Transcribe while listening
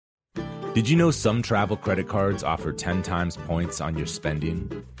Did you know some travel credit cards offer 10 times points on your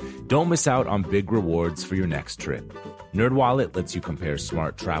spending? Don't miss out on big rewards for your next trip. NerdWallet lets you compare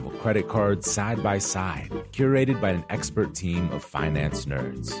smart travel credit cards side by side, curated by an expert team of finance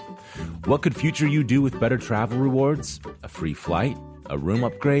nerds. What could future you do with better travel rewards? A free flight? A room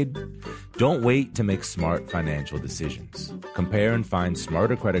upgrade? Don't wait to make smart financial decisions. Compare and find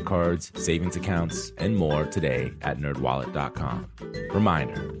smarter credit cards, savings accounts, and more today at nerdwallet.com.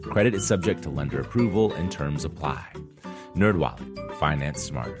 Reminder, credit is subject to lender approval and terms apply. NerdWallet, finance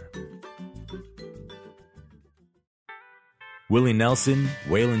smarter. Willie Nelson,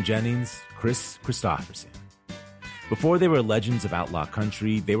 Waylon Jennings, Chris Christopherson. Before they were legends of outlaw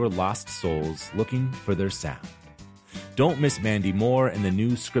country, they were lost souls looking for their sound. Don't miss Mandy Moore and the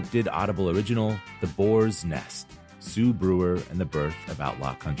new scripted Audible original, The Boar's Nest, Sue Brewer and the Birth of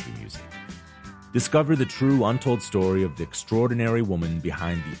Outlaw Country Music. Discover the true untold story of the extraordinary woman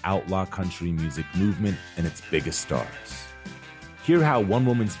behind the outlaw country music movement and its biggest stars. Hear how one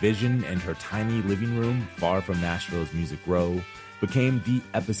woman's vision and her tiny living room, far from Nashville's Music Row, became the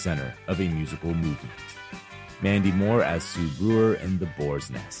epicenter of a musical movement. Mandy Moore as Sue Brewer in The Boar's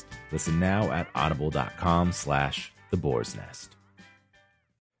Nest. Listen now at audible.com/The Boar's Nest.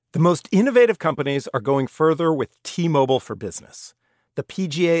 The most innovative companies are going further with T-Mobile for Business. The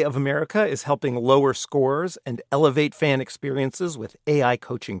PGA of America is helping lower scores and elevate fan experiences with AI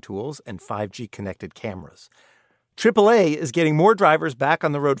coaching tools and 5G connected cameras. AAA is getting more drivers back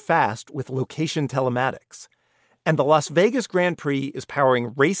on the road fast with location telematics. And the Las Vegas Grand Prix is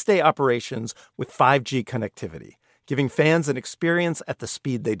powering race day operations with 5G connectivity, giving fans an experience at the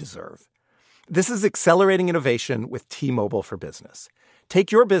speed they deserve. This is accelerating innovation with T-Mobile for Business.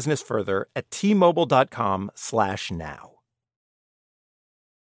 Take your business further at T-Mobile.com/now.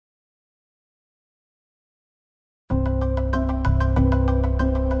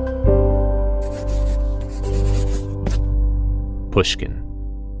 Pushkin.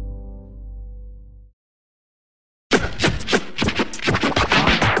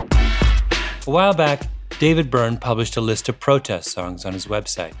 A while back, David Byrne published a list of protest songs on his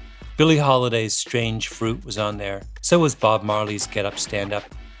website. Billie Holiday's Strange Fruit was on there. So was Bob Marley's Get Up, Stand Up.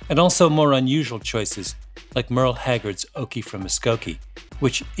 And also more unusual choices, like Merle Haggard's Okie from Muskogee,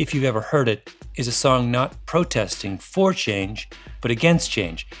 which, if you've ever heard it, is a song not protesting for change, but against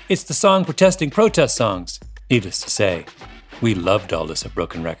change. It's the song protesting protest songs. Needless to say, we loved all this at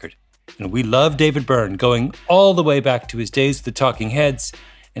Broken Record. And we love David Byrne, going all the way back to his days with the Talking Heads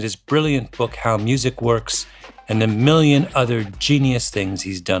and his brilliant book, How Music Works, and the million other genius things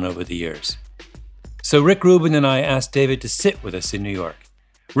he's done over the years. So Rick Rubin and I asked David to sit with us in New York.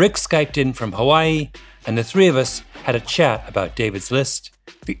 Rick Skyped in from Hawaii, and the three of us had a chat about David's list,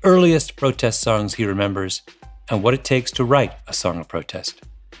 the earliest protest songs he remembers, and what it takes to write a song of protest.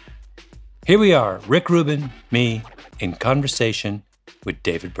 Here we are, Rick Rubin, me, in conversation with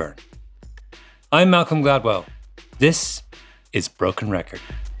David Byrne. I'm Malcolm Gladwell. This is Broken Record.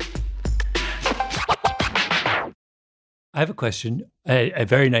 I have a question, a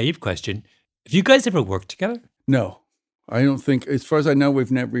very naive question. Have you guys ever worked together? No, I don't think, as far as I know,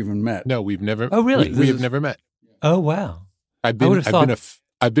 we've never even met. No, we've never. Oh, really? We have never met. Oh, wow. I've been a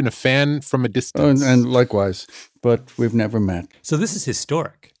fan from a distance. And likewise, but we've never met. So this is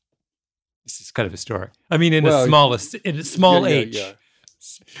historic. This is kind of historic. I mean, in a small H. Yeah.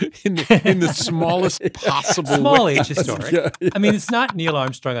 in the smallest possible Small way. H historic. Yeah. I mean, it's not Neil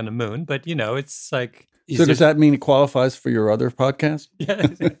Armstrong on the moon, but, you know, it's like... So does that mean it qualifies for your other podcast? Yeah.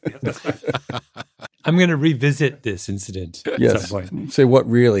 I'm going to revisit this incident at some point. Say what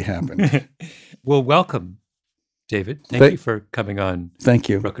really happened. Well, welcome, David. Thank you for coming on Thank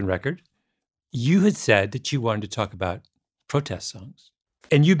you. Broken Record. You had said that you wanted to talk about protest songs.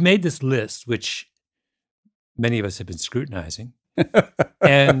 And you've made this list, which many of us have been scrutinizing.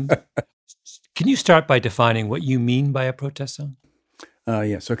 And can you start by defining what you mean by a protest song?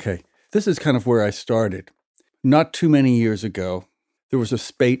 Yes, okay. This is kind of where I started. Not too many years ago, there was a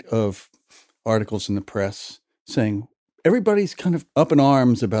spate of articles in the press saying everybody's kind of up in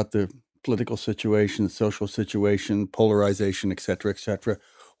arms about the political situation, social situation, polarization, et cetera, et cetera.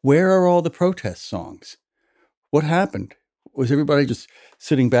 Where are all the protest songs? What happened? Was everybody just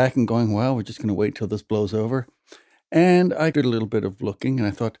sitting back and going, well, we're just going to wait till this blows over? And I did a little bit of looking, and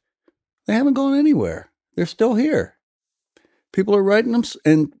I thought, they haven't gone anywhere. They're still here. People are writing them,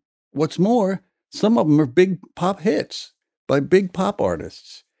 and what's more, some of them are big pop hits by big pop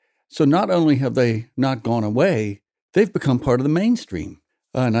artists. So not only have they not gone away, they've become part of the mainstream.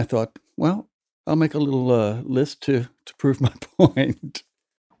 And I thought, well, I'll make a little list to prove my point.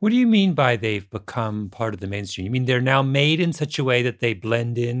 What do you mean by they've become part of the mainstream? You mean they're now made in such a way that they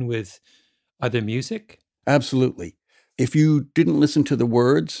blend in with other music? Absolutely. If you didn't listen to the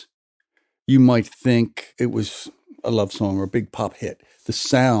words, you might think it was a love song or a big pop hit. The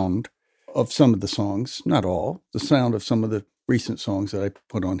sound of some of the songs, not all, the sound of some of the recent songs that I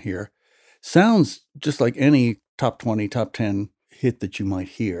put on here sounds just like any top 20, top 10 hit that you might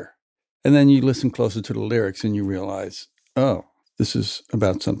hear. And then you listen closer to the lyrics and you realize, oh, this is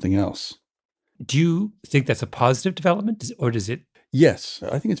about something else. Do you think that's a positive development, or does it? Yes,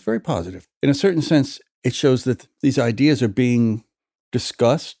 I think it's very positive. In a certain sense, it shows that these ideas are being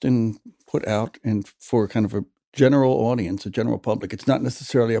discussed and put out and for kind of a general audience, a general public. It's not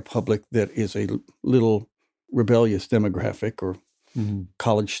necessarily a public that is a little rebellious demographic or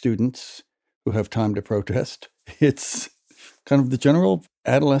college students who have time to protest. It's kind of the general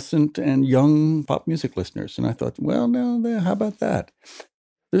adolescent and young pop music listeners. And I thought, well, no, how about that?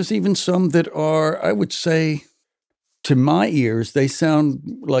 There's even some that are, I would say, to my ears, they sound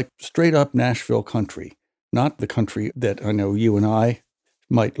like straight up Nashville country, not the country that I know you and I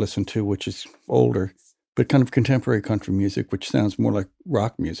might listen to, which is older, but kind of contemporary country music, which sounds more like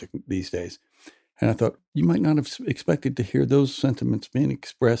rock music these days. And I thought, you might not have expected to hear those sentiments being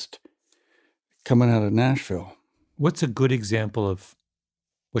expressed coming out of Nashville. What's a good example of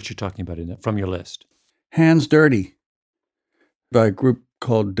what you're talking about from your list? Hands Dirty by a group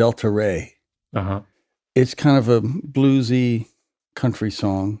called Delta Ray. Uh-huh. It's kind of a bluesy country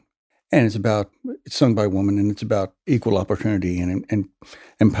song, and it's sung by a woman, and it's about equal opportunity and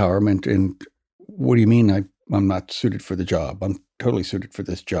empowerment. And what do you mean I'm not suited for the job? I'm totally suited for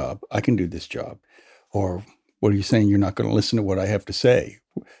this job. I can do this job. Or what are you saying? You're not going to listen to what I have to say.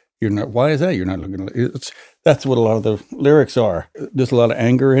 You're not. Why is that? You're not looking to. That's what a lot of the lyrics are. There's a lot of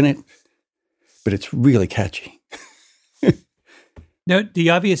anger in it, but it's really catchy. Now, the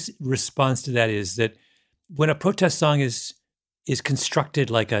obvious response to that is that when a protest song is constructed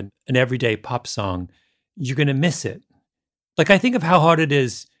like an everyday pop song, you're going to miss it. Like, I think of how hard it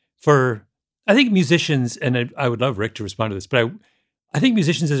is for, I think musicians, and I would love Rick to respond to this, but I think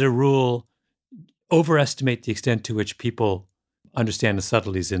musicians as a rule overestimate the extent to which people understand the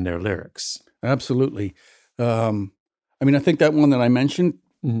subtleties in their lyrics. Absolutely. I mean, I think that one that I mentioned,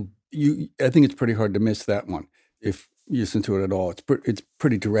 I think it's pretty hard to miss that one if you listen to it at all. It's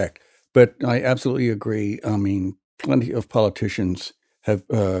pretty direct. But I absolutely agree. I mean, plenty of politicians have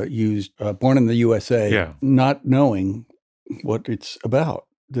used Born in the USA, not knowing what it's about,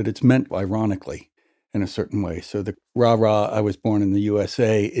 that it's meant ironically in a certain way. So the rah-rah, I was born in the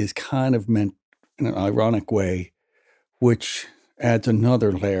USA is kind of meant in an ironic way, which adds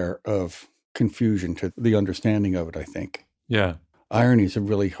another layer of confusion to the understanding of it, I think. Yeah. Irony is a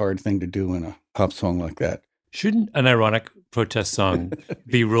really hard thing to do in a pop song like that. Shouldn't an ironic protest song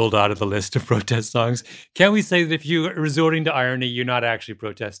be ruled out of the list of protest songs? Can we say that if you're resorting to irony, you're not actually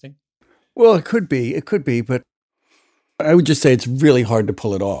protesting? Well, it could be, but I would just say it's really hard to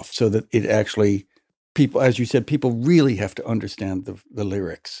pull it off so that it actually, people, as you said, people really have to understand the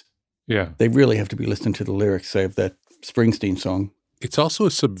lyrics. Yeah. They really have to be listening to the lyrics, say, of that Springsteen song. It's also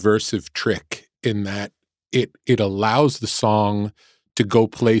a subversive trick in that it allows the song to go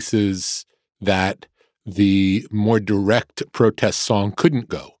places that the more direct protest song couldn't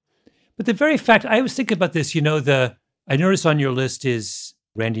go. But the very fact, I was thinking about this, I noticed on your list is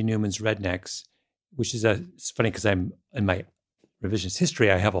Randy Newman's Rednecks, which is it's funny because I'm in my revisionist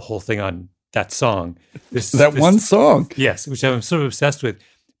history, I have a whole thing on that song. This one song? Yes, which I'm sort of obsessed with.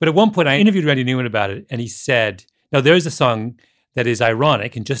 But at one point I interviewed Randy Newman about it, and he said, now there's a song that is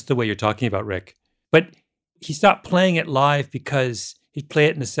ironic in just the way you're talking about, Rick, but he stopped playing it live because he'd play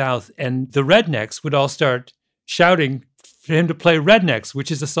it in the South, and the Rednecks would all start shouting for him to play Rednecks,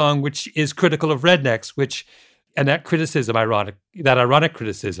 which is a song which is critical of rednecks, and that criticism, ironic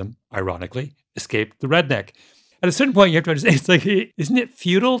criticism, ironically, escaped the redneck. At a certain point, you have to understand, it's like, isn't it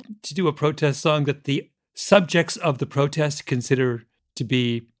futile to do a protest song that the subjects of the protest consider to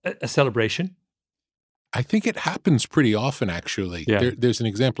be a celebration? I think it happens pretty often, actually. Yeah. There's an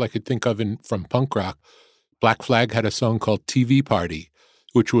example I could think of from punk rock. Black Flag had a song called TV Party,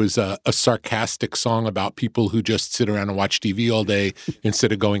 which was a sarcastic song about people who just sit around and watch TV all day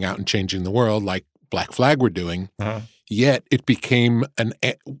instead of going out and changing the world like Black Flag were doing. Uh-huh. Yet it became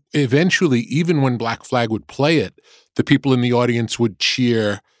eventually, even when Black Flag would play it, the people in the audience would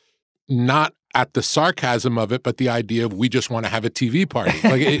cheer not at the sarcasm of it, but the idea of we just want to have a TV party.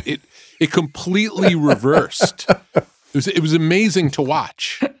 Like it completely reversed. It was amazing to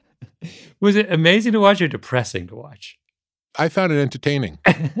watch. Was it amazing to watch or depressing to watch? I found it entertaining.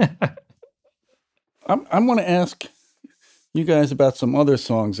 I want to ask you guys about some other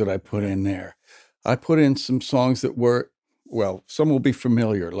songs that I put in there. I put in some songs that were well, some will be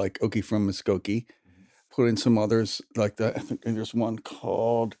familiar, like Okie from Muskogee. Put in some others like that. I think there's one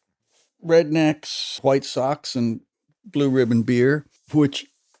called Rednecks, White Sox, and Blue Ribbon Beer, which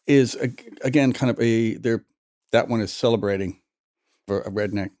is, again, kind of that one is celebrating for a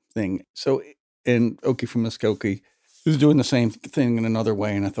redneck thing. So, and Okie from Muskogee is doing the same thing in another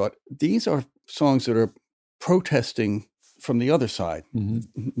way. And I thought, these are songs that are protesting from the other side,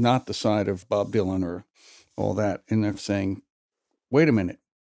 not the side of Bob Dylan or all that. And they're saying, wait a minute,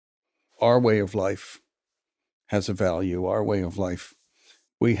 our way of life has a value, our way of life.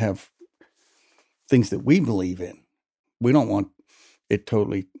 We have things that we believe in. We don't want it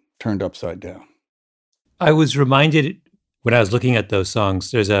totally turned upside down. I was reminded when I was looking at those songs,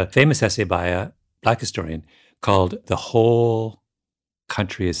 there's a famous essay by a Black historian called "The Whole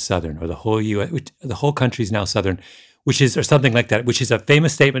Country is Southern," or the whole country is now Southern, which is, or something like that, which is a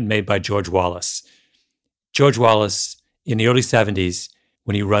famous statement made by George Wallace. George Wallace, in the early 70s,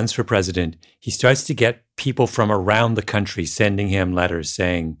 when he runs for president, he starts to get people from around the country sending him letters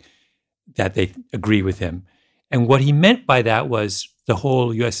saying that they agree with him. And what he meant by that was the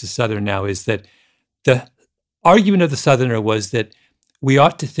whole U.S. is Southern now, is that the argument of the Southerner was that we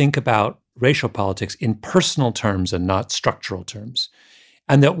ought to think about racial politics in personal terms and not structural terms.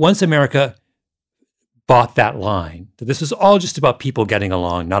 And that once America bought that line, that this was all just about people getting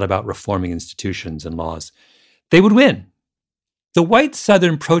along, not about reforming institutions and laws, they would win. The white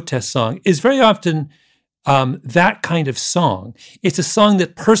Southern protest song is very often that kind of song. It's a song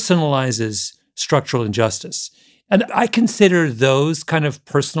that personalizes structural injustice. And I consider those kind of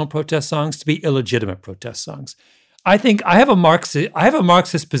personal protest songs to be illegitimate protest songs. I think I have a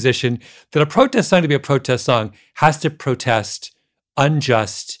Marxist position that a protest song to be a protest song has to protest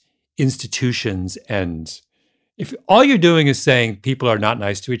unjust institutions. And if all you're doing is saying people are not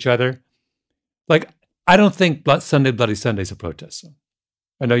nice to each other, like, I don't think Sunday Bloody Sunday is a protest song.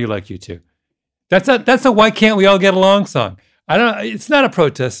 I know you like U2. That's a why can't we all get along song. It's not a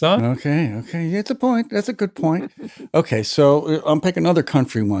protest song. Okay. It's a point. That's a good point. Okay, so I'll pick another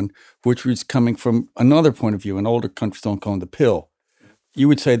country one, which was coming from another point of view. An older country song called The Pill. You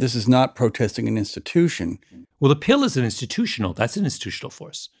would say this is not protesting an institution. Well, The Pill is that's an institutional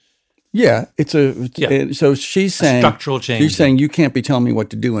force. Yeah, so she's saying structural change. She's saying you can't be telling me what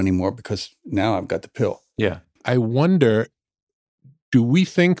to do anymore because now I've got the pill. Yeah. I wonder, do we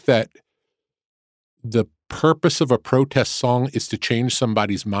think that the purpose of a protest song is to change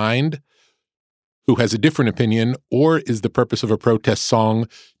somebody's mind who has a different opinion, or is the purpose of a protest song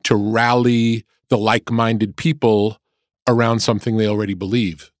to rally the like-minded people around something they already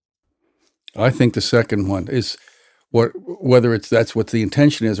believe? I think the second one is whether that's what the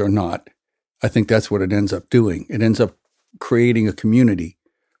intention is or not. I think that's what it ends up doing. It ends up creating a community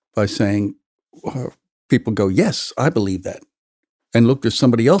by saying, people go, yes, I believe that. And look, there's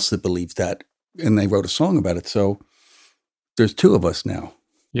somebody else that believes that. And they wrote a song about it. So there's two of us now.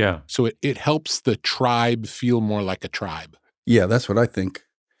 Yeah. So it helps the tribe feel more like a tribe. Yeah, that's what I think.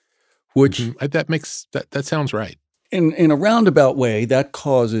 Which that sounds right. In a roundabout way, that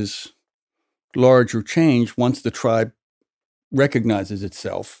causes larger change. Once the tribe recognizes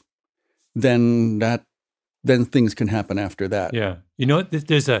itself, then things can happen after that. Yeah. You know,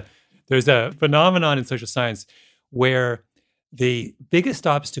 there's a phenomenon in social science where the biggest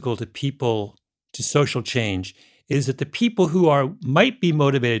obstacle to social change is that the people who might be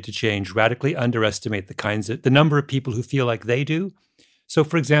motivated to change radically underestimate the number of people who feel like they do. So,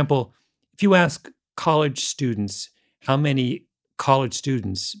 for example, if you ask college students how many college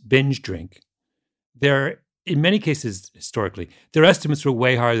students binge drink, in many cases historically, their estimates were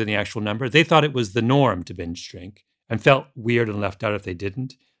way higher than the actual number. They thought it was the norm to binge drink and felt weird and left out if they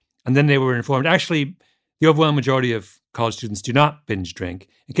didn't. And then they were informed, actually, the overwhelming majority of college students do not binge drink.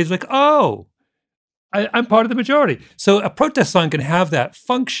 And kids are like, oh, I'm part of the majority. So a protest song can have that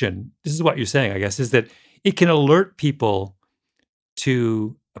function. This is what you're saying, I guess, is that it can alert people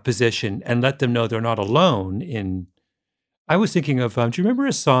to a position and let them know they're not alone in. I was thinking of, do you remember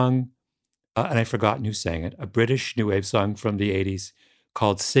a song, and I've forgotten who sang it, a British new wave song from the 80s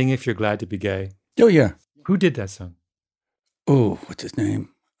called Sing If You're Glad to Be Gay? Oh, yeah. Who did that song? Oh, what's his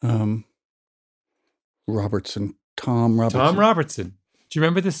name? Robertson. Tom Robertson. Tom Robertson. Do you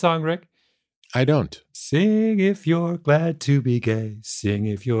remember this song, Rick? I don't. Sing if you're glad to be gay. Sing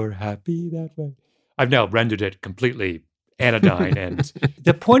if you're happy that way. I've now rendered it completely anodyne. And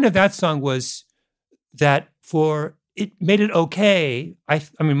the point of that song was that it made it okay. I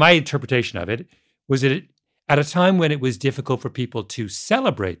mean, my interpretation of it was that at a time when it was difficult for people to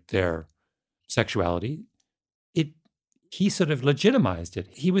celebrate their sexuality, he sort of legitimized it.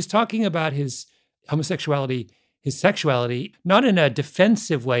 He was talking about his homosexuality his sexuality, not in a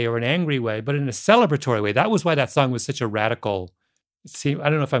defensive way or an angry way, but in a celebratory way. That was why that song was such a radical. I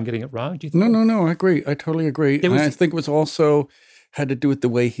don't know if I'm getting it wrong. Do you think? No. I agree. I totally agree. I think it was also had to do with the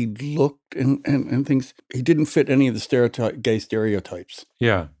way he looked and things. He didn't fit any of the gay stereotypes.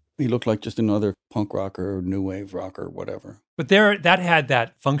 Yeah. He looked like just another punk rocker or new wave rocker, whatever. But that had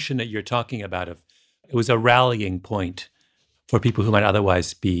that function that you're talking about. It was a rallying point for people who might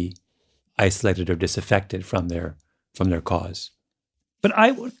otherwise be isolated or disaffected from their cause. But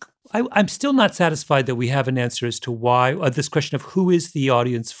I'm still not satisfied that we have an answer as to why this question of who is the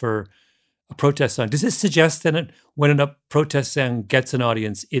audience for a protest song. Does this suggest that when a protest song gets an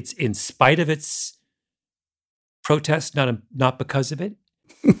audience, it's in spite of its protest, not because of it?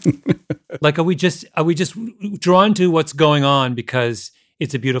 Like, are we just drawn to what's going on because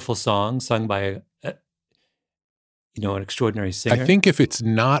it's a beautiful song sung by an extraordinary singer? I think if it's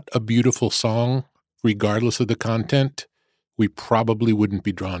not a beautiful song, regardless of the content, we probably wouldn't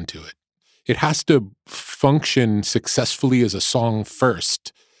be drawn to it. It has to function successfully as a song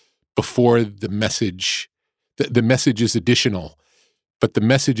first before the message. The message is additional, but the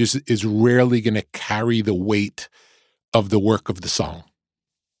message is rarely going to carry the weight of the work of the song.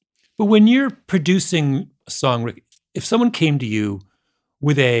 But when you're producing a song, Rick, if someone came to you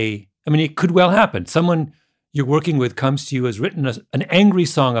with it could well happen. Someone you're working with comes to you, has written an angry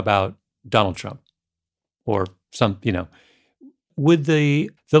song about Donald Trump or would the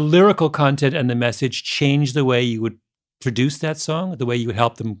lyrical content and the message change the way you would produce that song, the way you would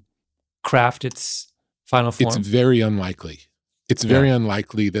help them craft its final form? It's very unlikely. It's very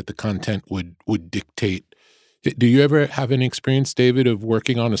unlikely that the content would dictate. Do you ever have an experience, David, of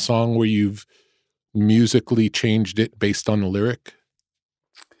working on a song where you've musically changed it based on the lyric?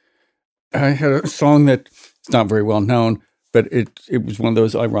 I had a song that's not very well known, but it was one of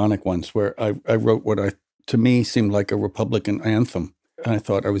those ironic ones where I wrote what to me seemed like a Republican anthem. And I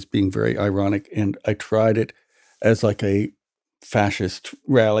thought I was being very ironic, and I tried it as like a fascist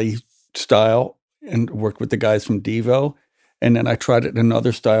rally style and worked with the guys from Devo. And then I tried it in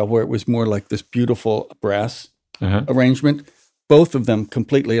another style where it was more like this beautiful brass arrangement. Both of them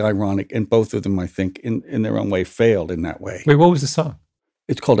completely ironic, and both of them, I think, in their own way, failed in that way. Wait, what was the song?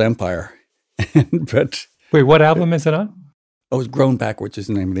 It's called Empire. Wait, what album is it on? Oh, it's Grown Backwards is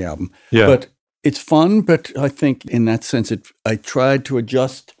the name of the album. Yeah. But it's fun, but I think in that sense, I tried to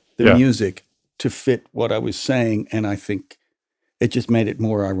adjust the music to fit what I was saying, and I think it just made it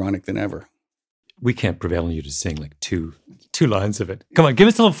more ironic than ever. We can't prevail on you to sing like two lines of it. Come on, give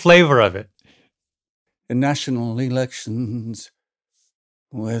us a little flavor of it. In national elections,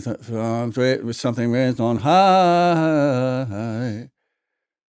 with something raised on high,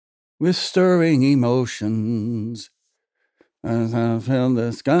 with stirring emotions, as I fill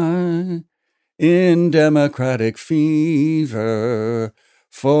the sky, in democratic fever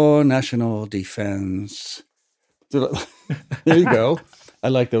for national defense. There you go. I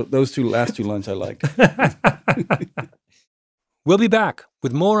like those last two lines I liked. We'll be back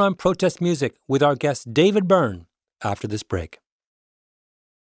with more on protest music with our guest David Byrne after this break.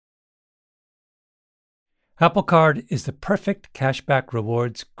 Apple Card is the perfect cashback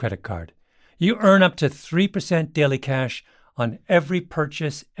rewards credit card. You earn up to 3% daily cash on every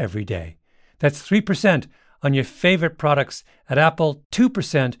purchase every day. That's 3% on your favorite products at Apple,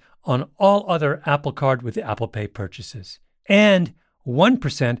 2% on all other Apple Card with Apple Pay purchases, and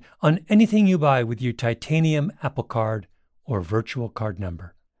 1% on anything you buy with your titanium Apple Card or virtual card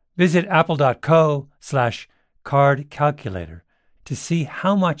number. Visit apple.co/card calculator to see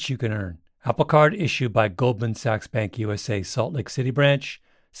how much you can earn. Apple Card issued by Goldman Sachs Bank USA Salt Lake City branch,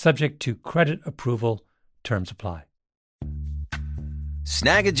 subject to credit approval. Terms apply.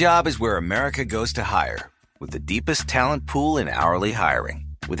 Snag a Job is where America goes to hire, with the deepest talent pool in hourly hiring.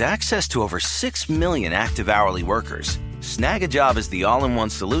 With access to over 6 million active hourly workers, Snag a Job is the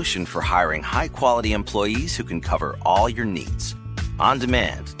all-in-one solution for hiring high-quality employees who can cover all your needs. On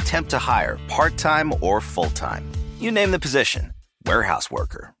demand, temp to hire, part-time or full-time. You name the position. Warehouse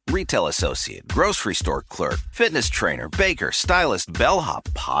worker, retail associate, grocery store clerk, fitness trainer, baker, stylist, bellhop,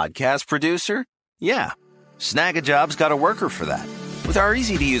 podcast producer. Yeah, Snag a Job's got a worker for that. With our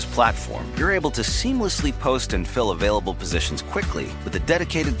easy-to-use platform, you're able to seamlessly post and fill available positions quickly with a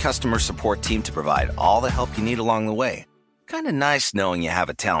dedicated customer support team to provide all the help you need along the way. Kind of nice knowing you have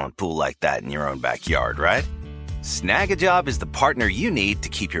a talent pool like that in your own backyard, right? Snag a Job is the partner you need to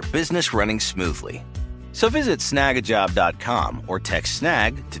keep your business running smoothly. So visit snagajob.com or text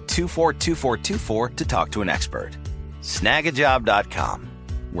snag to 242424 to talk to an expert. Snagajob.com,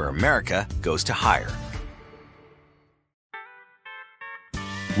 where America goes to hire.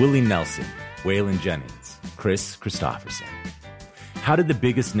 Willie Nelson, Waylon Jennings, Chris Christopherson. How did the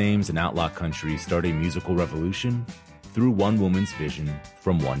biggest names in outlaw country start a musical revolution? Through one woman's vision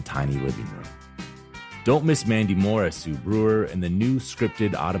from one tiny living room. Don't miss Mandy Moore as Sue Brewer in the new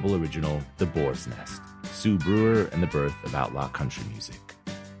scripted Audible original, The Boar's Nest, Sue Brewer and the Birth of Outlaw Country Music.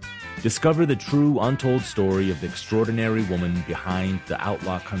 Discover the true, untold story of the extraordinary woman behind the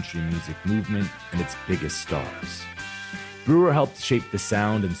outlaw country music movement and its biggest stars. Brewer helped shape the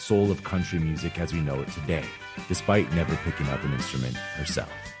sound and soul of country music as we know it today, despite never picking up an instrument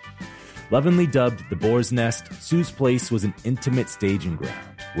herself. Lovingly dubbed The Boar's Nest, Sue's Place was an intimate staging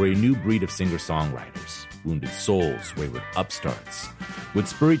ground where a new breed of singer-songwriters, wounded souls, wayward upstarts, would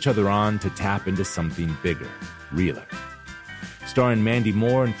spur each other on to tap into something bigger, realer. Starring Mandy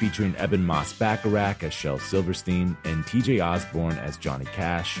Moore and featuring Eben Moss-Bacharach as Shel Silverstein and TJ Osborne as Johnny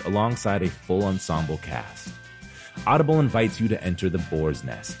Cash, alongside a full ensemble cast. Audible invites you to enter The Boar's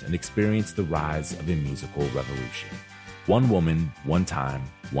Nest and experience the rise of a musical revolution. One woman, one time,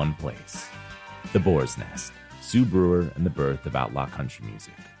 one place. The Boar's Nest, Sue Brewer and the Birth of Outlaw Country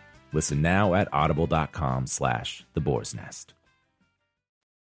Music. Listen now at audible.com/The Boar's Nest.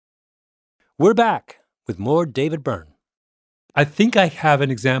 We're back with more David Byrne. I think I have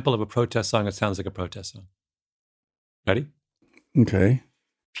an example of a protest song that sounds like a protest song. Ready? Okay.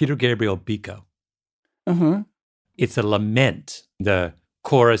 Peter Gabriel, Biko. Uh-huh. It's a lament. The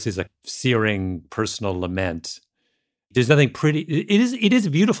chorus is a searing personal lament. There's nothing pretty. It is a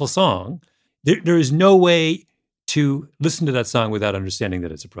beautiful song. There is no way to listen to that song without understanding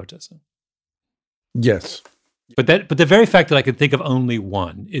that it's a protest song. Yes. But the very fact that I can think of only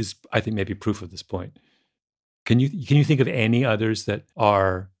one is, I think, maybe proof of this point. Can you think of any others that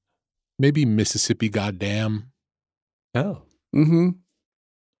are? Maybe Mississippi Goddamn. Oh. Mm-hmm.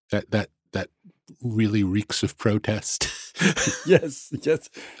 That really reeks of protest. Yes.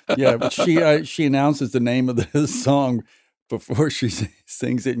 Yeah, but she announces the name of the song before she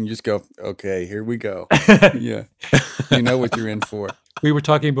sings it, and you just go, okay, here we go. Yeah. You know what you're in for. We were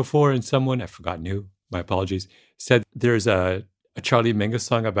talking before, and someone, I forgot who, my apologies, said there's a Charlie Mingus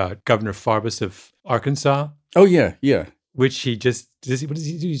song about Governor Farbus of Arkansas. Oh, yeah. Which what does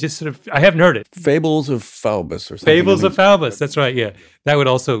he do? He just sort of, I haven't heard it. Fables of Falbus or something. Fables of Falbus, that's right, yeah. That would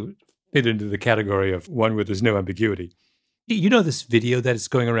also fit into the category of one where there's no ambiguity. You know this video that is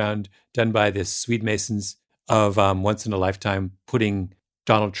going around done by the Swede Masons of Once in a Lifetime putting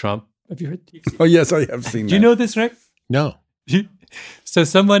Donald Trump. Have you heard? Oh, yes, I have seen that. Do you know this, Rick? No. So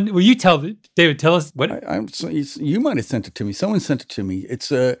someone, will you David, tell us what? You might have sent it to me. Someone sent it to me. It's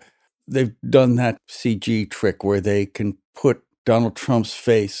they've done that CG trick where they can put Donald Trump's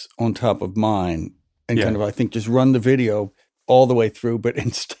face on top of mine and kind of, I think, just run the video all the way through, but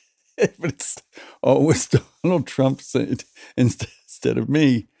it's always Donald Trump instead of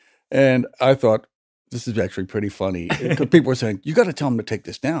me. And I thought, this is actually pretty funny. Because people were saying, you got to tell them to take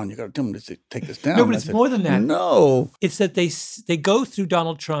this down. You got to tell them to take this down. No, but it's more than that. No. It's that they go through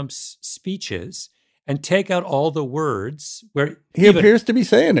Donald Trump's speeches and take out all the words where he appears to be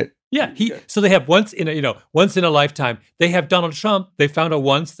saying it. Yeah. So they have once in a lifetime. They have Donald Trump. They found a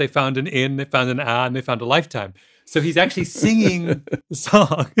once, they found an in, they found an and they found a lifetime. So he's actually singing the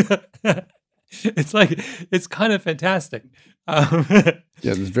song. It's kind of fantastic. Yeah,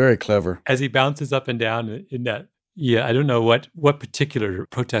 it's very clever. As he bounces up and down in that. Yeah, I don't know what particular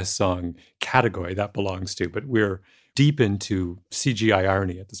protest song category that belongs to, but we're deep into CGI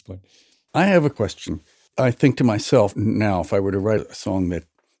irony at this point. I have a question. I think to myself now, if I were to write a song that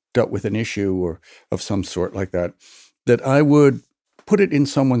dealt with an issue or of some sort like that I would put it in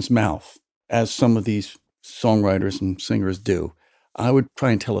someone's mouth, as some of these songwriters and singers do. I would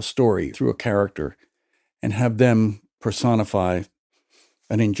try and tell a story through a character and have them personify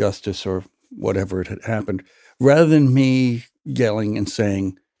an injustice or whatever it had happened, rather than me yelling and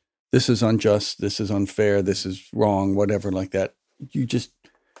saying, this is unjust, this is unfair, this is wrong, whatever like that. You just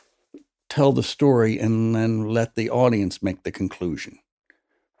tell the story and then let the audience make the conclusion,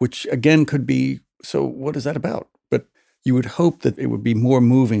 which again could be, so what is that about? But you would hope that it would be more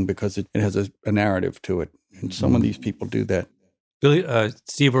moving because it has a narrative to it. And some of these people do that.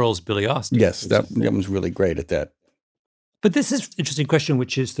 Steve Earle's Billy Austin. Yes, that was really great at that. But this is an interesting question,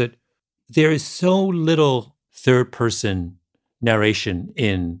 which is that there is so little third-person narration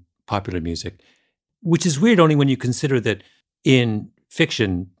in popular music, which is weird only when you consider that in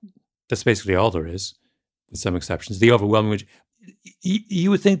fiction, that's basically all there is, with some exceptions. The overwhelming, you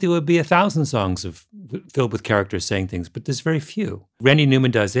would think there would be 1,000 songs filled with characters saying things, but there's very few. Randy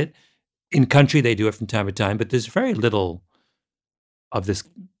Newman does it. In country, they do it from time to time, but there's very little of this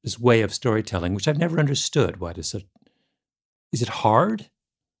way of storytelling, which I've never understood. Is it hard?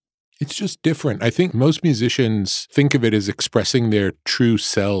 It's just different. I think most musicians think of it as expressing their true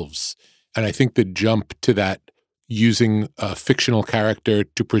selves. And I think the jump to that, using a fictional character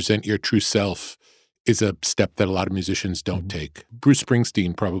to present your true self, is a step that a lot of musicians don't take. Bruce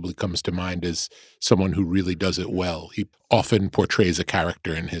Springsteen probably comes to mind as someone who really does it well. He often portrays a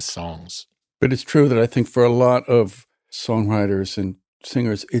character in his songs. But it's true that I think for a lot of songwriters and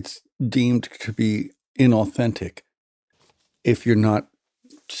singers, it's deemed to be inauthentic if you're not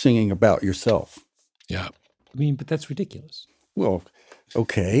singing about yourself. Yeah. I mean, but that's ridiculous. Well,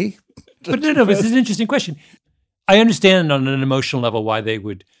 okay. But no, this is an interesting question. I understand on an emotional level why they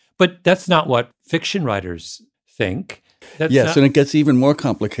would, but that's not what fiction writers think. Yes, and it gets even more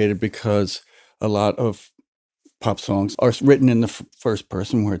complicated because a lot of pop songs are written in the first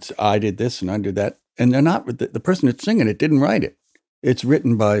person, where it's I did this and I did that. And they're not, the person that's singing it didn't write it. It's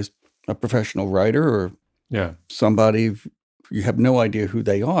written by a professional writer or somebody, you have no idea who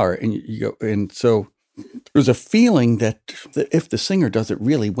they are. And you go, and so there's a feeling that if the singer does it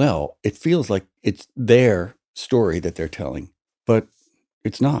really well, it feels like it's their story that they're telling, but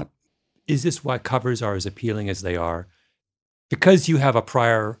it's not. Is this why covers are as appealing as they are? Because you have a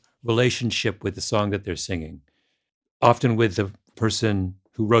prior relationship with the song that they're singing, often with the person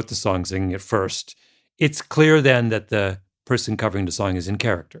who wrote the song singing it first. It's clear then that the person covering the song is in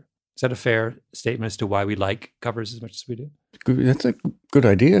character. Is that a fair statement as to why we like covers as much as we do? That's a good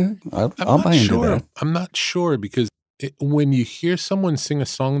idea. I'll buy into that. I'm not sure, because when you hear someone sing a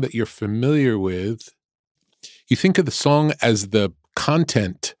song that you're familiar with, you think of the song as the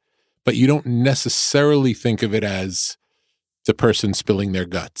content, but you don't necessarily think of it as the person spilling their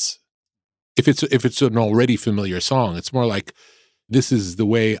guts. If it's an already familiar song, it's more like, this is the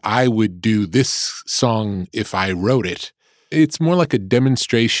way I would do this song if I wrote it. It's more like a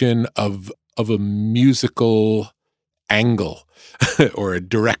demonstration of a musical angle or a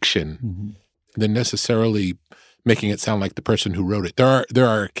direction than necessarily making it sound like the person who wrote it. There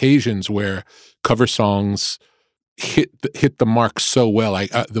are occasions where cover songs hit the mark so well.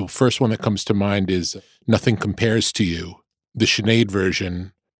 The first one that comes to mind is "Nothing Compares to You," the Sinead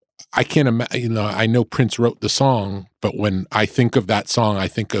version. I can't imagine. I know Prince wrote the song, but when I think of that song, I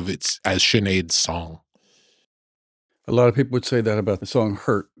think of it as Sinead's song. A lot of people would say that about the song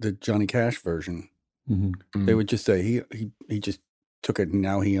 "Hurt," the Johnny Cash version. Mm-hmm. They would just say he just took it and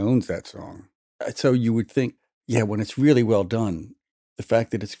now he owns that song. So you would think, yeah, when it's really well done, the fact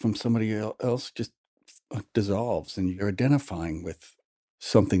that it's from somebody else just dissolves and you're identifying with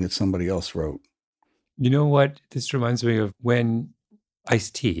something that somebody else wrote. You know what? This reminds me of when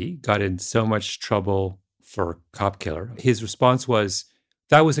Ice-T got in so much trouble for Cop Killer. His response was,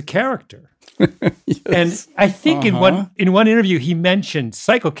 that was a character. Yes. And I think in one interview, he mentioned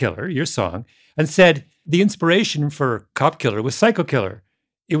Psycho Killer, your song, and said the inspiration for Cop Killer was Psycho Killer.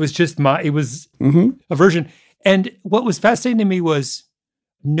 It was just a version. And what was fascinating to me was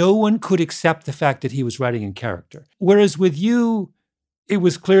no one could accept the fact that he was writing in character. Whereas with you, it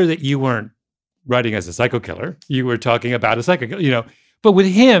was clear that you weren't writing as a psycho killer. You were talking about a psycho killer, But with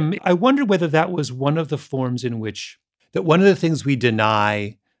him, I wondered whether that was one of the forms in which, that one of the things we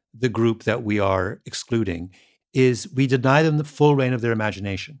deny the group that we are excluding is we deny them the full reign of their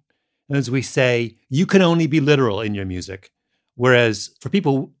imagination. And as we say, you can only be literal in your music. Whereas for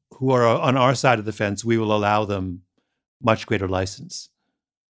people who are on our side of the fence, we will allow them much greater license.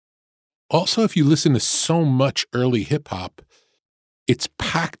 Also, if you listen to so much early hip hop, it's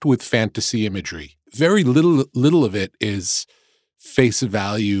packed with fantasy imagery. Very little of it is face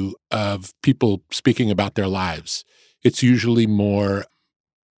value of people speaking about their lives. It's usually more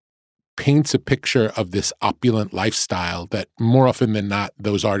paints a picture of this opulent lifestyle that more often than not,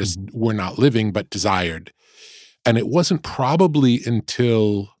 those artists were not living but desired. And it wasn't probably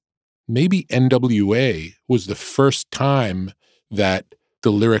until maybe NWA was the first time that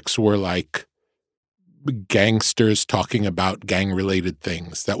the lyrics were like gangsters talking about gang-related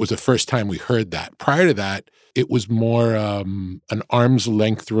things. That was the first time we heard that. Prior to that, it was more an arm's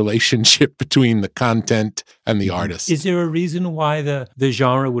length relationship between the content and the artist. Is there a reason why the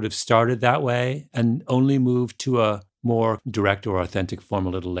genre would have started that way and only moved to a more direct or authentic form a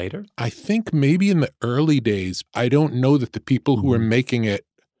little later? I think maybe in the early days, I don't know that the people who were making it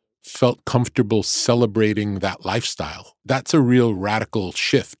felt comfortable celebrating that lifestyle. That's a real radical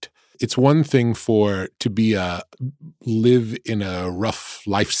shift. It's one thing to live in a rough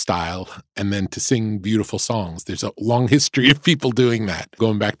lifestyle and then to sing beautiful songs. There's a long history of people doing that,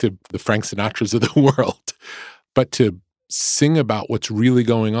 going back to the Frank Sinatras of the world. But to sing about what's really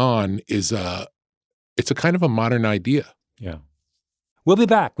going on it's a kind of a modern idea. Yeah. We'll be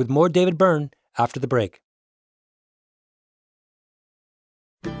back with more David Byrne after the break.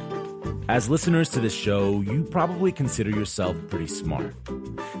 As listeners to this show, you probably consider yourself pretty smart.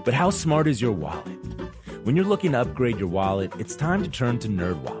 But how smart is your wallet? When you're looking to upgrade your wallet, it's time to turn to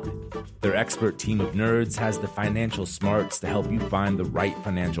NerdWallet. Their expert team of nerds has the financial smarts to help you find the right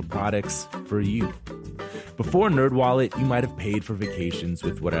financial products for you. Before NerdWallet, you might have paid for vacations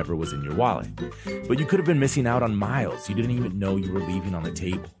with whatever was in your wallet. But you could have been missing out on miles you didn't even know you were leaving on the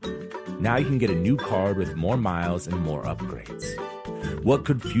table. Now you can get a new card with more miles and more upgrades. What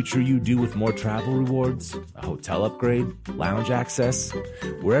could future you do with more travel rewards? A hotel upgrade? Lounge access?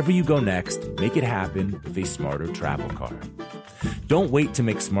 Wherever you go next, make it happen with a smarter travel card. Don't wait to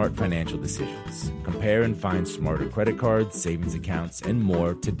make smart financial decisions. Compare and find smarter credit cards, savings accounts, and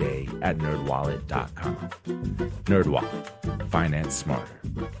more today at NerdWallet.com. NerdWallet. Finance smarter.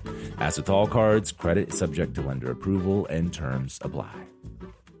 As with all cards, credit is subject to lender approval and terms apply.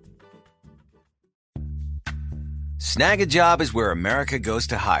 Snag a Job is where America goes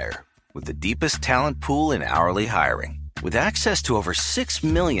to hire, with the deepest talent pool in hourly hiring. With access to over 6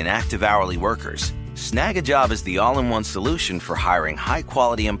 million active hourly workers, Snag a Job is the all-in-one solution for hiring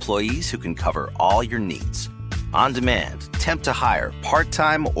high-quality employees who can cover all your needs. On demand, temp to hire,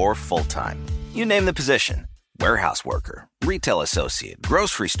 part-time or full-time. You name the position. Warehouse worker, retail associate,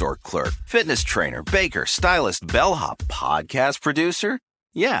 grocery store clerk, fitness trainer, baker, stylist, bellhop, podcast producer.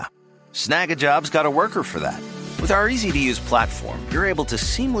 Yeah, Snag a Job's got a worker for that. With our easy-to-use platform, you're able to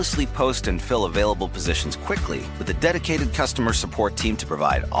seamlessly post and fill available positions quickly with a dedicated customer support team to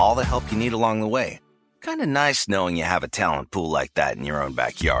provide all the help you need along the way. Kind of nice knowing you have a talent pool like that in your own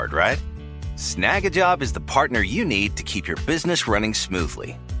backyard, right? Snag a Job is the partner you need to keep your business running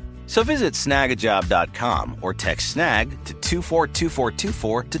smoothly. So visit snagajob.com or text snag to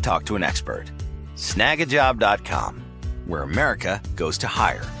 242424 to talk to an expert. Snagajob.com, where America goes to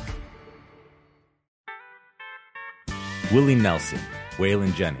hire. Willie Nelson,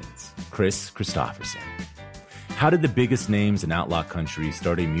 Waylon Jennings, Chris Christopherson. How did the biggest names in outlaw country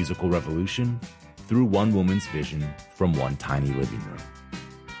start a musical revolution? Through one woman's vision from one tiny living room.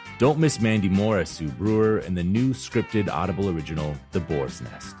 Don't miss Mandy Moore as Sue Brewer in the new scripted Audible original, The Boar's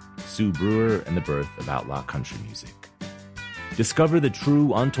Nest, Sue Brewer and the Birth of Outlaw Country Music. Discover the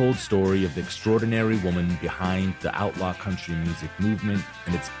true, untold story of the extraordinary woman behind the outlaw country music movement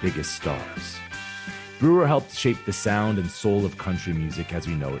and its biggest stars. Brewer helped shape the sound and soul of country music as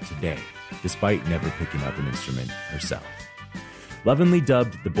we know it today, despite never picking up an instrument herself. Lovingly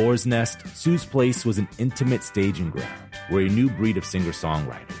dubbed The Boar's Nest, Sue's place was an intimate staging ground where a new breed of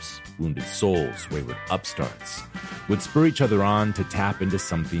singer-songwriters, wounded souls, wayward upstarts, would spur each other on to tap into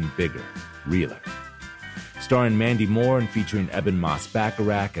something bigger, realer. Starring Mandy Moore and featuring Eben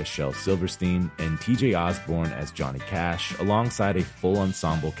Moss-Bacharach as Shel Silverstein and TJ Osborne as Johnny Cash, alongside a full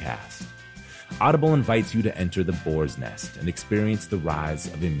ensemble cast. Audible invites you to enter the Boar's Nest and experience the rise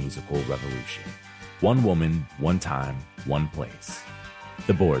of a musical revolution. One woman, one time, one place.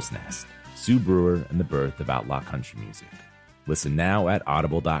 The Boar's Nest, Sue Brewer and the Birth of Outlaw Country Music. Listen now at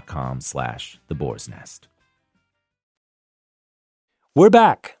audible.com/The Boar's Nest. We're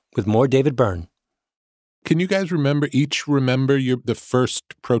back with more David Byrne. Can you guys remember the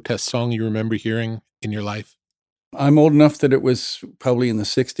first protest song you remember hearing in your life? I'm old enough that it was probably in the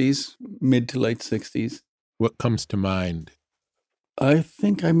 60s, mid to late 60s. What comes to mind? I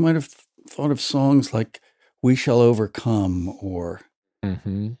think I might have thought of songs like We Shall Overcome or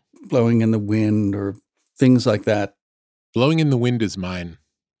Blowing in the Wind or things like that. Blowing in the Wind is mine,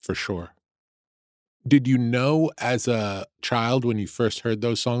 for sure. Did you know as a child when you first heard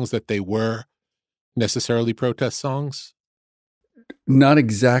those songs that they were necessarily protest songs? Not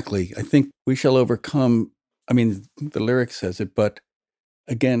exactly. I think We Shall Overcome, I mean, the lyric says it, but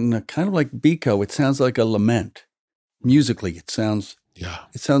again, kind of like Biko, it sounds like a lament. Musically, it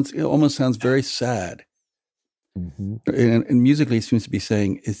almost sounds very sad. Mm-hmm. And musically, it seems to be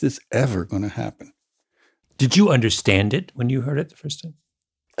saying, is this ever going to happen? Did you understand it when you heard it the first time?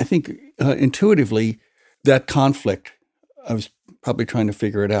 I think intuitively, that conflict, I was probably trying to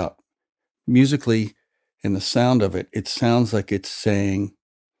figure it out. Musically, and the sound of it, it sounds like it's saying,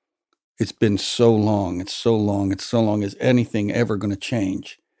 it's been so long, it's so long, is anything ever going to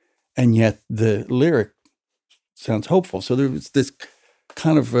change? And yet the lyric sounds hopeful. So there's this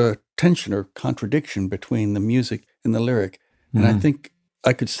kind of a tension or contradiction between the music and the lyric. And I think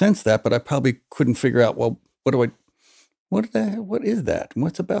I could sense that, but I probably couldn't figure out, well, what is that?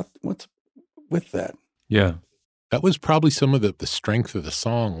 What's with that? Yeah. That was probably some of the strength of the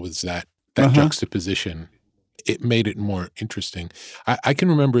song was that juxtaposition. It made it more interesting. I can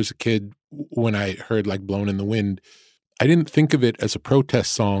remember as a kid when I heard like Blowing in the Wind, I didn't think of it as a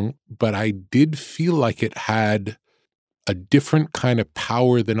protest song, but I did feel like it had a different kind of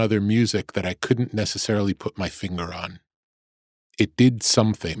power than other music that I couldn't necessarily put my finger on. It did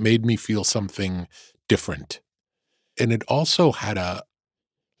something, made me feel something different. And it also had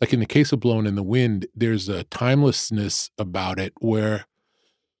like in the case of Blowin' in the Wind, there's a timelessness about it where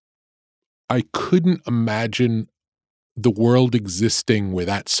I couldn't imagine the world existing where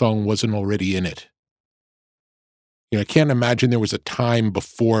that song wasn't already in it. You know, I can't imagine there was a time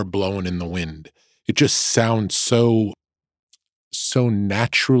before Blowin' in the Wind. It just sounds so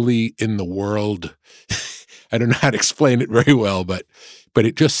naturally in the world. I don't know how to explain it very well, but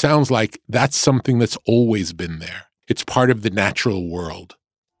it just sounds like that's something that's always been there. It's part of the natural world.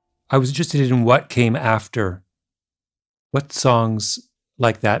 I was interested in what came after. What songs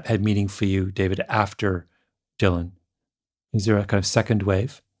like that had meaning for you, David, after Dylan? Is there a kind of second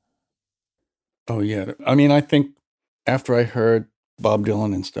wave? Oh, yeah. I mean, I think after I heard Bob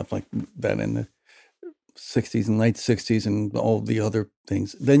Dylan and stuff like that in the 60s and late 60s and all the other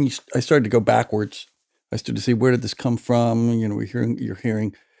things, then I started to go backwards. I started to see, where did this come from? You know, you're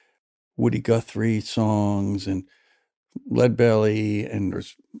hearing Woody Guthrie songs and Leadbelly, and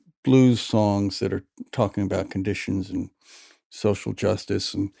there's blues songs that are talking about conditions and social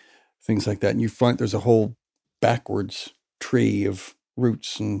justice and things like that. And you find there's a whole backwards tree of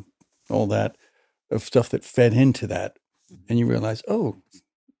roots and all that, of stuff that fed into that. And you realize, oh,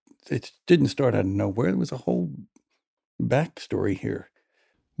 it didn't start out of nowhere. There was a whole backstory here.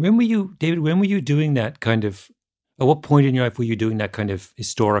 When were you, David, doing that kind of, at what point in your life were you doing that kind of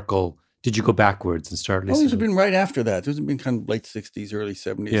historical, did you go backwards and start listening? Oh, this has been right after that. This has been kind of late 60s, early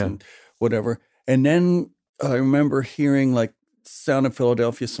 70s and whatever. And then I remember hearing like Sound of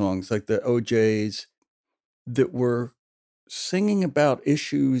Philadelphia songs, like the OJs, that were singing about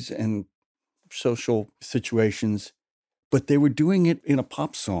issues and social situations, but they were doing it in a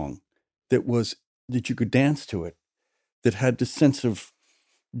pop song that you could dance to it, that had this sense of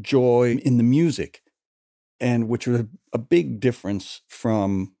joy in the music, and which was a big difference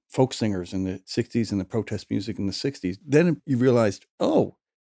from folk singers in the 60s and the protest music in the 60s. Then you realized, oh,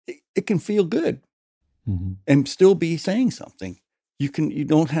 it can feel good and still be saying something. You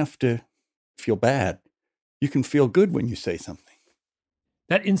don't have to feel bad. You can feel good when you say something.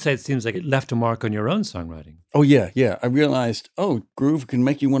 That insight seems like it left a mark on your own songwriting. Oh, yeah. I realized, oh, groove can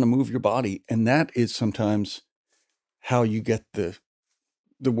make you want to move your body. And that is sometimes how you get the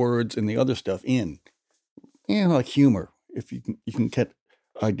words and the other stuff in. You know, like humor. If you can get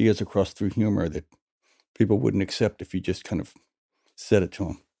ideas across through humor that people wouldn't accept if you just kind of said it to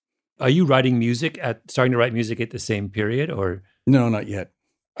them. Are you starting to write music at the same period, or? No, not yet.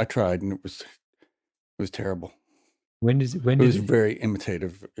 I tried, and it was terrible. It was very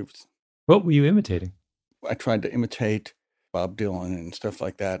imitative. What were you imitating? I tried to imitate Bob Dylan and stuff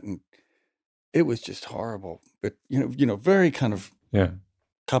like that, and it was just horrible. But you know, very kind of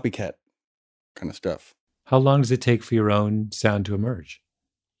copycat kind of stuff. How long does it take for your own sound to emerge?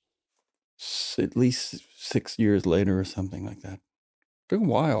 At least 6 years later or something like that. Took a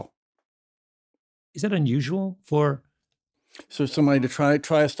while. Is that unusual for somebody to try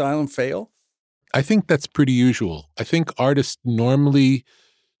a style and fail? I think that's pretty usual. I think artists normally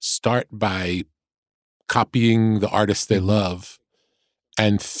start by copying the artists they love,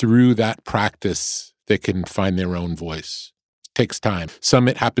 and through that practice, they can find their own voice. It takes time. Some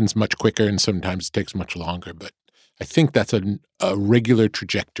it happens much quicker, and sometimes it takes much longer, but I think that's a regular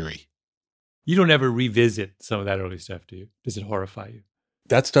trajectory. You don't ever revisit some of that early stuff, do you? Does it horrify you?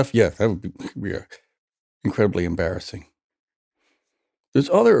 That stuff, yeah, that would be incredibly embarrassing. There's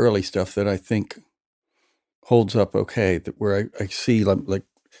other early stuff that I think holds up okay, where I see like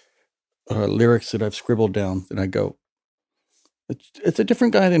lyrics that I've scribbled down, and I go, it's a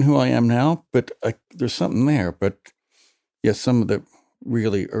different guy than who I am now, but there's something there. But yes, some of the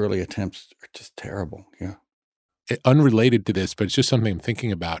really early attempts are just terrible, yeah. Unrelated to this, but it's just something I'm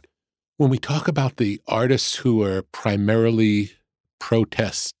thinking about. When we talk about the artists who are primarily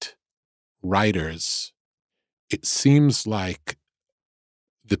protest writers, it seems like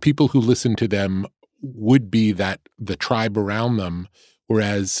the people who listen to them would be the tribe around them,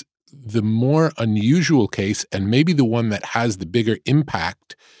 whereas the more unusual case, and maybe the one that has the bigger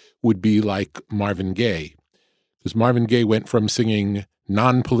impact, would be like Marvin Gaye. Because Marvin Gaye went from singing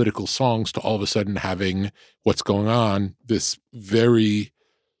non-political songs to all of a sudden having what's going on, this very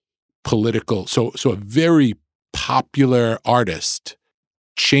political, so a very popular artist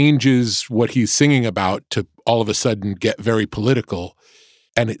changes what he's singing about to all of a sudden get very political.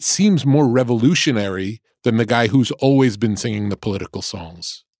 And it seems more revolutionary than the guy who's always been singing the political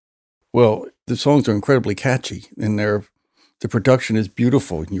songs. Well, the songs are incredibly catchy, and the production is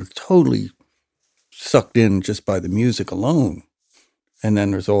beautiful, and you're totally sucked in just by the music alone. And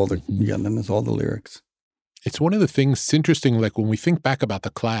then there's all the lyrics. It's one of the things, it's interesting, like when we think back about the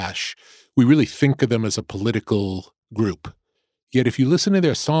Clash, we really think of them as a political group. Yet if you listen to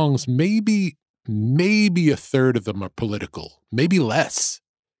their songs, maybe a third of them are political, maybe less.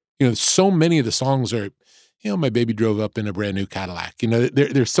 So many of the songs are, my baby drove up in a brand new Cadillac.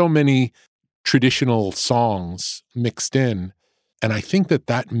 There's so many traditional songs mixed in. And I think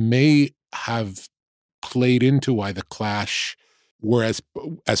that may have played into why the Clash were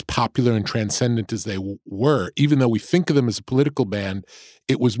as popular and transcendent as they were. Even though we think of them as a political band,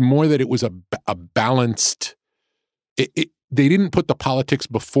 it was more that it was a balanced. They didn't put the politics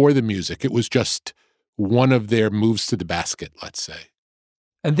before the music. It was just one of their moves to the basket, let's say.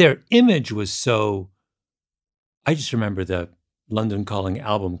 And their image was so. I just remember the London Calling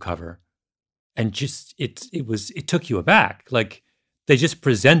album cover, and just it took you aback. Like they just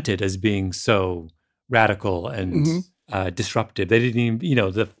presented as being so radical and disruptive. They didn't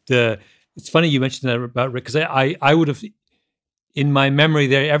even, it's funny you mentioned that about Rick, because I would have, in my memory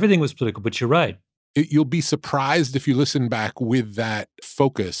there, everything was political, but you're right. You'll be surprised if you listen back with that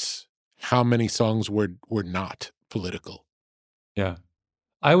focus, how many songs were not political. Yeah.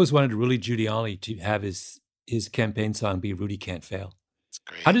 I always wanted Rudy Giuliani to have his campaign song be Rudy Can't Fail. That's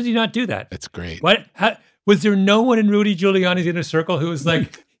great. How did he not do that? That's great. What? Was there no one in Rudy Giuliani's inner circle who was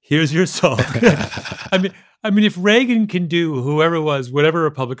like, here's your song? I mean, if Reagan can do, whoever it was, whatever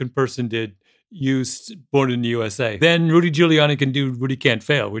Republican person did, used Born in the USA, then Rudy Giuliani can do Rudy Can't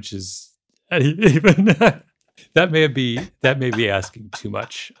Fail, which is even that may be asking too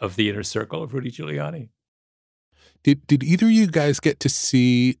much of the inner circle of Rudy Giuliani. Did either of you guys get to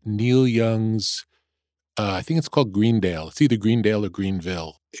see Neil Young's? I think it's called Greendale. It's either Greendale or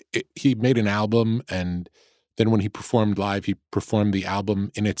Greenville. He made an album, and then when he performed live, he performed the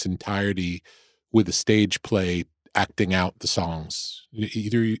album in its entirety with a stage play acting out the songs. Did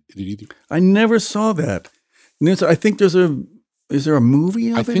either? I never saw that. I think is there a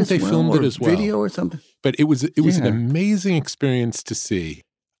movie of it? I think they filmed it as well. Video or something? But it was an amazing experience to see.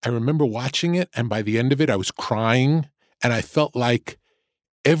 I remember watching it, and by the end of it, I was crying, and I felt like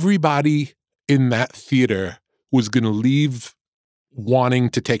everybody in that theater was going to leave wanting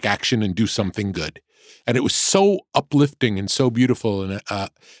to take action and do something good. And it was so uplifting and so beautiful. And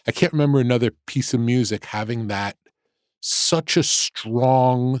I can't remember another piece of music having that such a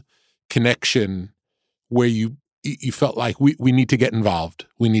strong connection where you felt like we need to get involved.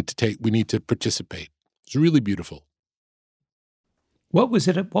 We need to participate. It's really beautiful. What was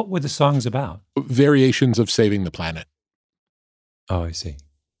it? What were the songs about? Variations of Saving the Planet. Oh, I see.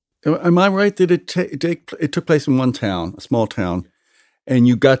 Am I right that it took place in one town, a small town, and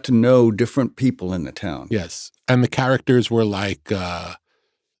you got to know different people in the town? Yes. And the characters were like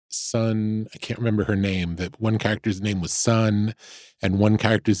Sun, I can't remember her name. That one character's name was Sun, and one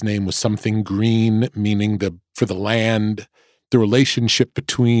character's name was something green, meaning for the land. The relationship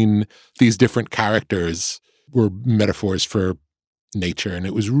between these different characters were metaphors for nature. And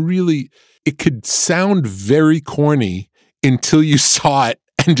it was really, it could sound very corny until you saw it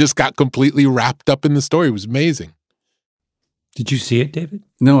and just got completely wrapped up in the story. It was amazing. Did you see it, David?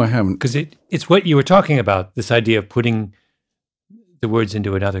 No, I haven't. Because it's what you were talking about, this idea of putting the words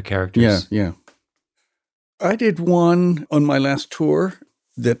into another character's. Yeah. I did one on my last tour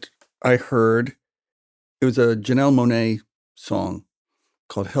that I heard. It was a Janelle Monáe song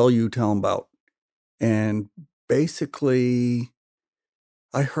called Hell You Tell 'Em About. And basically,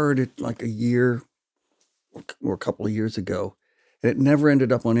 I heard it like a year or a couple of years ago. And it never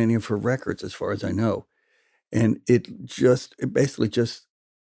ended up on any of her records, as far as I know. And it basically just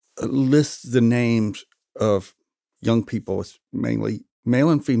lists the names of young people, mainly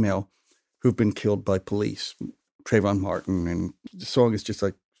male and female, who've been killed by police. Trayvon Martin, and the song is just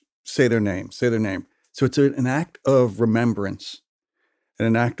like, say their name. So it's an act of remembrance and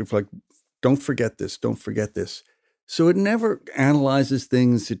an act of like, don't forget this. So it never analyzes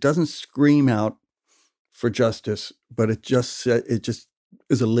things. It doesn't scream out for justice, but it just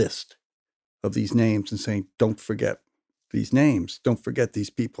is a list of these names and saying, don't forget these names. Don't forget these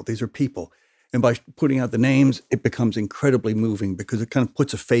people. These are people. And by putting out the names, it becomes incredibly moving because it kind of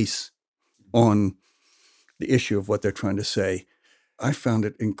puts a face on the issue of what they're trying to say. I found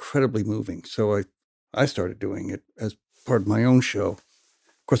it incredibly moving. So I started doing it as part of my own show.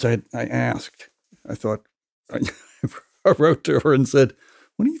 Of course, I asked. I thought, I wrote to her and said,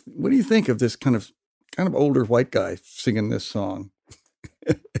 what do you think of this kind of older white guy singing this song?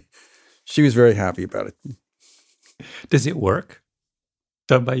 She was very happy about it. Does it work?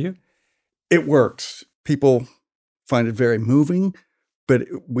 Done by you? It works. People find it very moving. but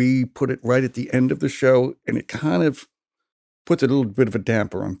we put it right at the end of the show, and it kind of puts a little bit of a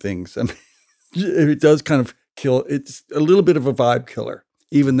damper on things. I mean, it does kind of kill. It's a little bit of a vibe killer,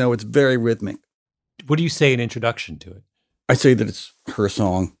 even though it's very rhythmic. What do you say in introduction to it? I say that it's her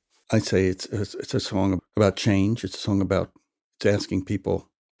song. I say it's a song about change. It's a song about asking people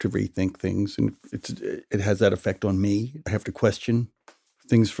to rethink things, and it has that effect on me. I have to question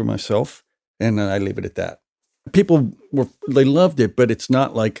things for myself, and I leave it at that. People they loved it, but it's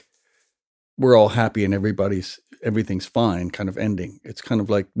not like we're all happy and everything's fine kind of ending. It's kind of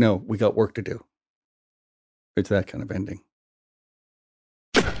like, no, we got work to do. It's that kind of ending.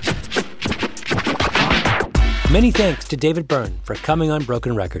 Many thanks to David Byrne for coming on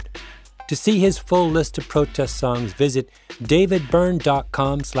Broken Record. To see his full list of protest songs, visit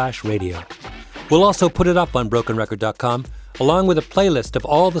davidbyrne.com/radio. We'll also put it up on brokenrecord.com, along with a playlist of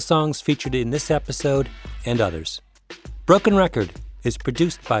all the songs featured in this episode and others. Broken Record is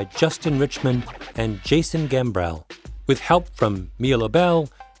produced by Justin Richmond and Jason Gambrell, with help from Mia Lobel,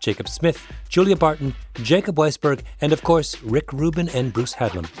 Jacob Smith, Julia Barton, Jacob Weisberg, and of course, Rick Rubin and Bruce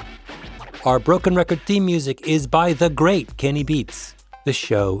Hadlam. Our Broken Record theme music is by the great Kenny Beats. This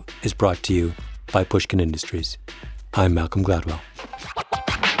show is brought to you by Pushkin Industries. I'm Malcolm Gladwell.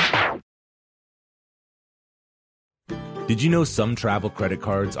 Did you know some travel credit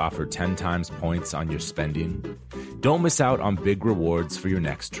cards offer 10 times points on your spending? Don't miss out on big rewards for your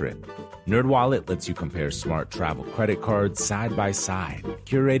next trip. NerdWallet lets you compare smart travel credit cards side by side,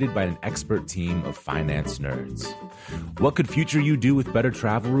 curated by an expert team of finance nerds. What could future you do with better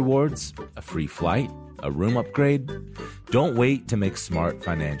travel rewards? A free flight? A room upgrade? Don't wait to make smart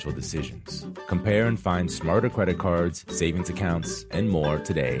financial decisions. Compare and find smarter credit cards, savings accounts, and more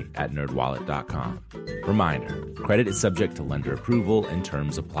today at nerdwallet.com. Reminder, credit is subject to lender approval and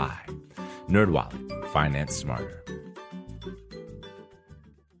terms apply. NerdWallet, finance smarter.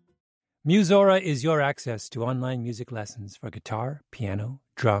 Musora is your access to online music lessons for guitar, piano,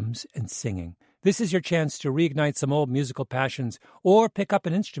 drums, and singing. This is your chance to reignite some old musical passions or pick up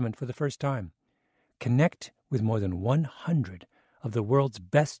an instrument for the first time. Connect with more than 100 of the world's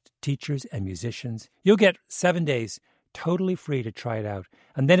best teachers and musicians. You'll get 7 days totally free to try it out,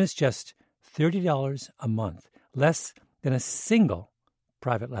 and then it's just $30 a month, less than a single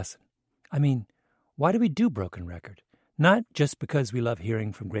private lesson. I mean, why do we do Broken Record? Not just because we love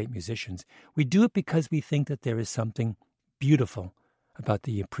hearing from great musicians. We do it because we think that there is something beautiful about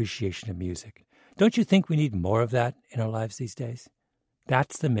the appreciation of music. Don't you think we need more of that in our lives these days?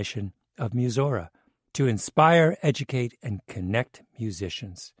 That's the mission of Musora, to inspire, educate, and connect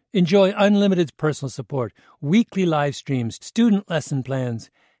musicians. Enjoy unlimited personal support, weekly live streams, student lesson plans.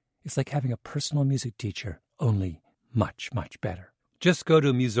 It's like having a personal music teacher, only much, much better. Just go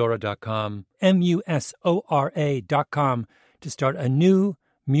to Musora.com, Musora.com, to start a new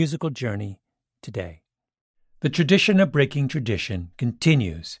musical journey today. The tradition of breaking tradition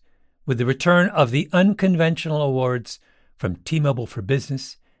continues with the return of the Unconventional Awards from T-Mobile for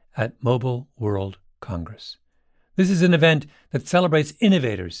Business at Mobile World Congress. This is an event that celebrates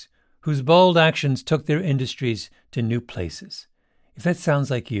innovators whose bold actions took their industries to new places. If that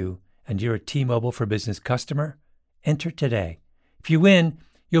sounds like you and you're a T-Mobile for Business customer, enter today. If you win,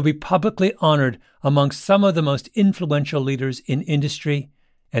 you'll be publicly honored amongst some of the most influential leaders in industry.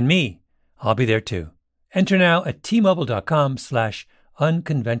 And me, I'll be there too. Enter now at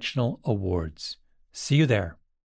T-Mobile.com/unconventional awards. See you there.